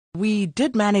we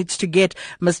did manage to get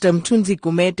Mr. Mthunzi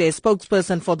Gumede,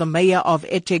 spokesperson for the mayor of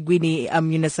Ethekwini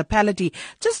Municipality,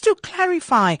 just to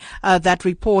clarify that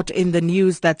report in the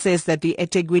news that says that the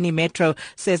Ethekwini Metro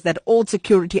says that all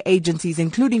security agencies,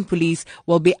 including police,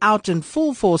 will be out in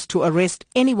full force to arrest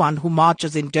anyone who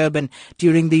marches in Durban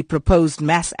during the proposed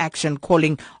mass action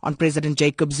calling on President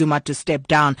Jacob Zuma to step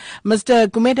down. Mr.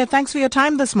 Gumede, thanks for your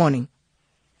time this morning.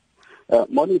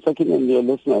 Morning, Ethekwini, and your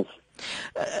listeners.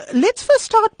 Let's first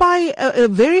start by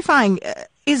verifying,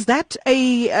 is that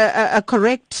a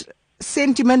correct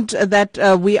sentiment that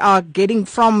we are getting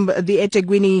from the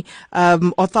Ethekwini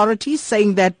authorities,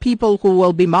 saying that people who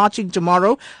will be marching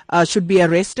tomorrow should be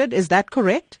arrested? Is that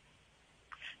correct?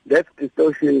 That's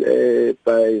distortion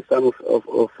by some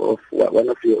of one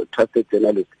of your trusted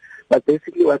journalists. But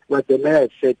basically what the mayor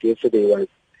said yesterday was,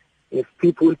 if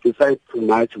people decide to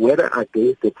march, whether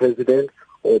against the president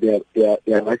or they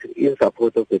are marching in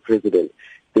support of the president,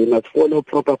 they must follow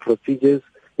proper procedures.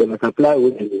 They must apply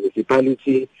with the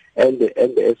municipality and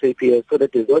the SAPS so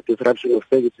that there's no disruption of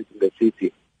services in the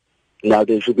city. Now,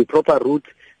 there should be proper routes,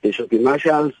 there should be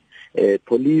marshals,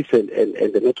 police and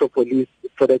the Metro Police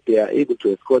so that they are able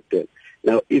to escort them.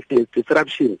 Now, if there's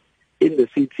disruption in the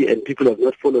city and people have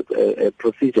not followed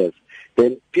procedures,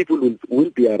 then people will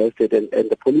be arrested, and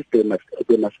the police they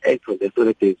must act on this so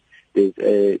that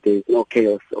there's no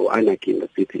chaos or anarchy in the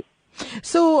city.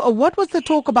 So, what was the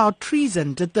talk about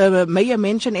treason? Did the mayor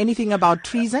mention anything about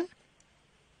treason?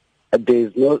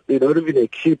 There's not even a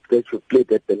clip that you played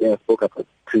that the mayor spoke about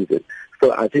treason.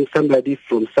 So I think somebody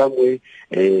from somewhere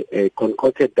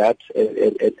concocted that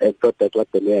and thought that's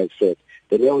what the mayor said.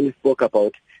 The mayor only spoke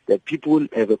about that people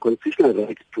have a constitutional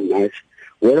right to march,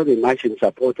 whether they march in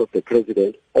support of the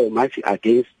president or march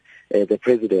against the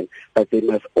president, but they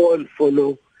must all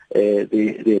follow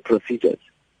the procedures.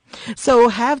 So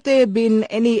have there been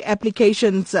any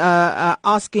applications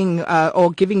asking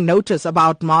or giving notice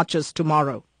about marches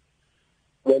tomorrow?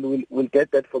 Well, we'll get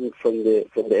that from the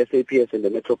SAPS and the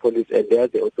Metropolis, and they are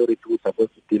the authority who's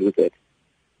supposed to deal with it.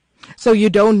 So you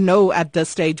don't know at this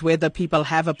stage whether people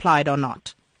have applied or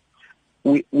not?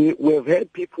 We've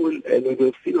heard people, and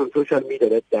we've seen on social media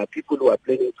that there are people who are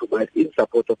planning to march in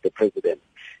support of the president.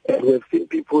 And we've seen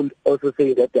people also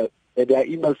saying that there are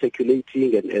emails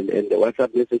circulating and the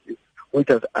WhatsApp messages which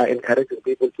are encouraging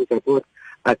people to support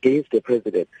against the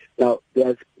president. Now,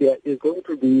 there is going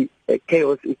to be a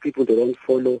chaos if people don't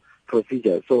follow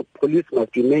procedures. So police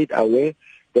must be made aware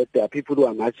that there are people who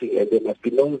are marching, and they must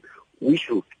be known which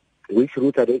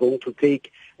route are they going to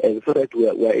take, and so that we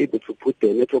are able to put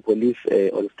the Metro Police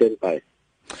on standby.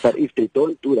 But if they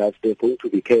don't do that, there's going to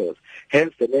be chaos.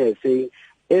 Hence, the mayor is saying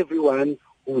everyone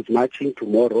who's marching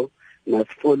tomorrow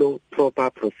must follow proper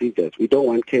procedures. We don't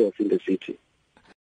want chaos in the city.